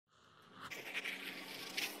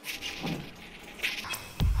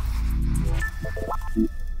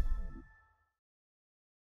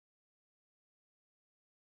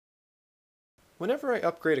Whenever I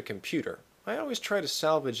upgrade a computer, I always try to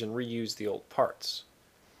salvage and reuse the old parts.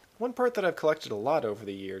 One part that I've collected a lot over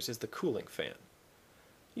the years is the cooling fan.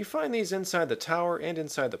 You find these inside the tower and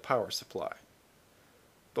inside the power supply.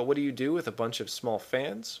 But what do you do with a bunch of small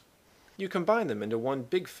fans? You combine them into one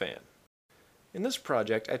big fan. In this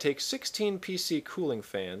project, I take 16 PC cooling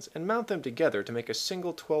fans and mount them together to make a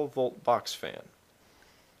single 12-volt box fan.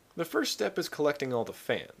 The first step is collecting all the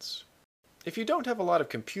fans. If you don't have a lot of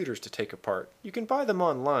computers to take apart, you can buy them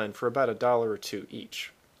online for about $1 or $2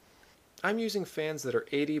 each. I'm using fans that are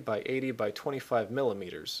 80 by 80 by 25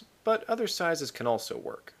 millimeters, but other sizes can also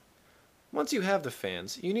work. Once you have the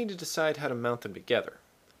fans, you need to decide how to mount them together.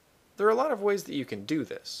 There are a lot of ways that you can do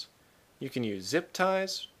this. You can use zip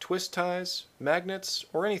ties, twist ties, magnets,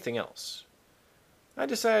 or anything else. I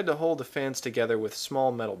decided to hold the fans together with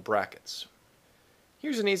small metal brackets.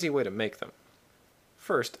 Here's an easy way to make them.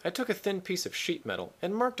 First, I took a thin piece of sheet metal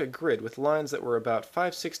and marked a grid with lines that were about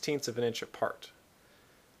 5/16 of an inch apart.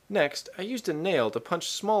 Next, I used a nail to punch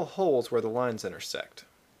small holes where the lines intersect.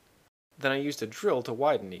 Then I used a drill to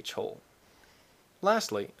widen each hole.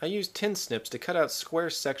 Lastly, I used tin snips to cut out square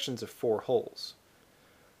sections of 4 holes.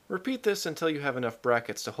 Repeat this until you have enough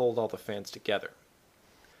brackets to hold all the fans together.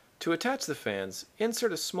 To attach the fans,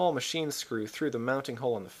 insert a small machine screw through the mounting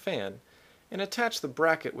hole on the fan and attach the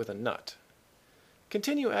bracket with a nut.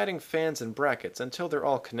 Continue adding fans and brackets until they're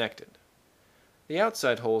all connected. The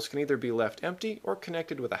outside holes can either be left empty or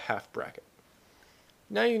connected with a half bracket.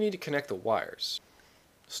 Now you need to connect the wires.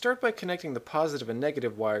 Start by connecting the positive and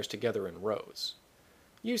negative wires together in rows.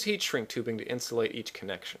 Use heat shrink tubing to insulate each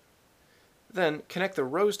connection. Then connect the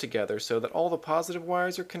rows together so that all the positive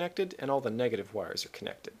wires are connected and all the negative wires are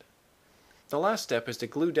connected. The last step is to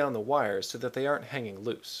glue down the wires so that they aren't hanging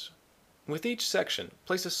loose. With each section,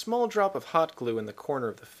 place a small drop of hot glue in the corner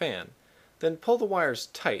of the fan, then pull the wires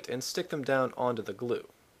tight and stick them down onto the glue.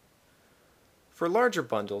 For larger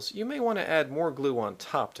bundles, you may want to add more glue on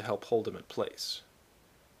top to help hold them in place.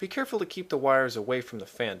 Be careful to keep the wires away from the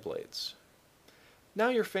fan blades. Now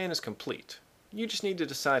your fan is complete. You just need to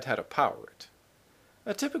decide how to power it.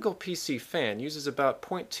 A typical PC fan uses about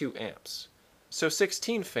 0.2 amps, so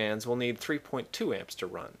 16 fans will need 3.2 amps to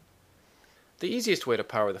run. The easiest way to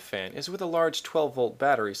power the fan is with a large 12-volt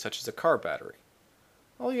battery such as a car battery.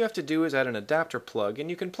 All you have to do is add an adapter plug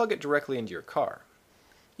and you can plug it directly into your car.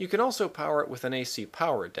 You can also power it with an AC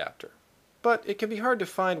power adapter, but it can be hard to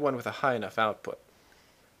find one with a high enough output.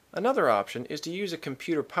 Another option is to use a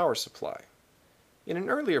computer power supply. In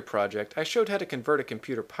an earlier project, I showed how to convert a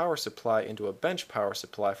computer power supply into a bench power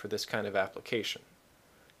supply for this kind of application.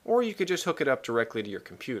 Or you could just hook it up directly to your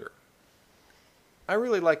computer. I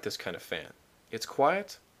really like this kind of fan. It's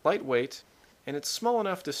quiet, lightweight, and it's small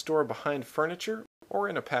enough to store behind furniture or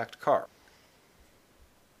in a packed car.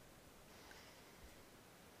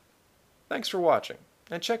 Thanks for watching,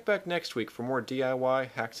 and check back next week for more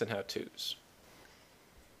DIY hacks and how-tos.